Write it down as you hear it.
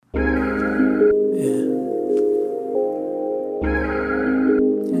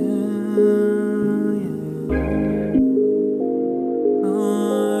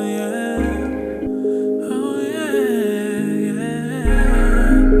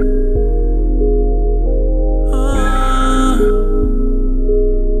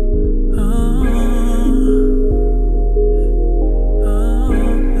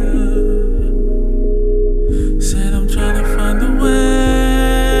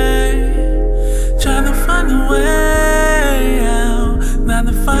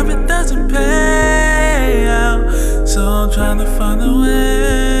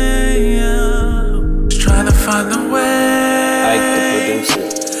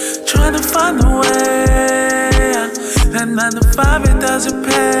Trying to find a way. That 9 to 5, it doesn't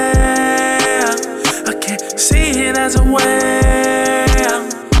pay. I can't see it as a way.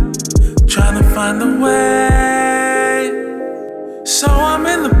 Trying to find a way. So I'm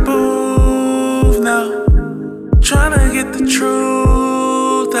in the booth now, trying to get the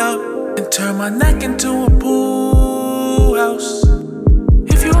truth out and turn my neck into a pool house.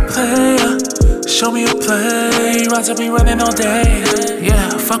 If you a player, show me a play. Rides I be running all day. Yeah,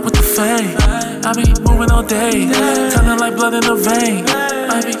 fuck with the fame. I be moving all day, kinda like blood in a vein.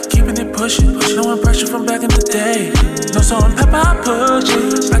 I be keeping it pushing, no impression from back in the day. No salt and pepper, I push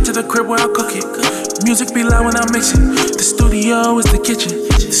it back to the crib where I cook it. Music be loud when I mix it. The studio is the kitchen.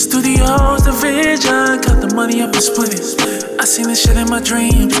 The studio is the vision. Got the money up and split it. I seen this shit in my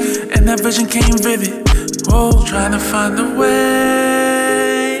dreams, and that vision came vivid. Whoa, trying to find a way.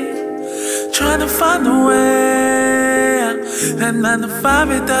 Trying to find a way. That 9 to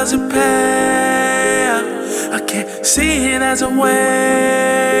 5, it doesn't pay. I can't see it as a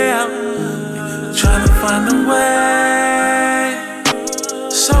way. Trying to find a way.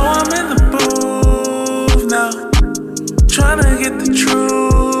 So I'm in the booth now, trying to get the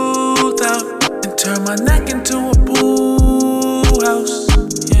truth out and turn my neck into a pool house.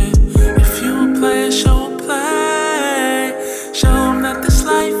 Yeah. If you a player, show a play. Show 'em that this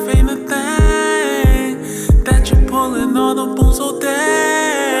life ain't a thing, that you're pulling all the bulls all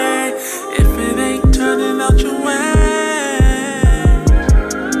day. If it ain't turning out your way,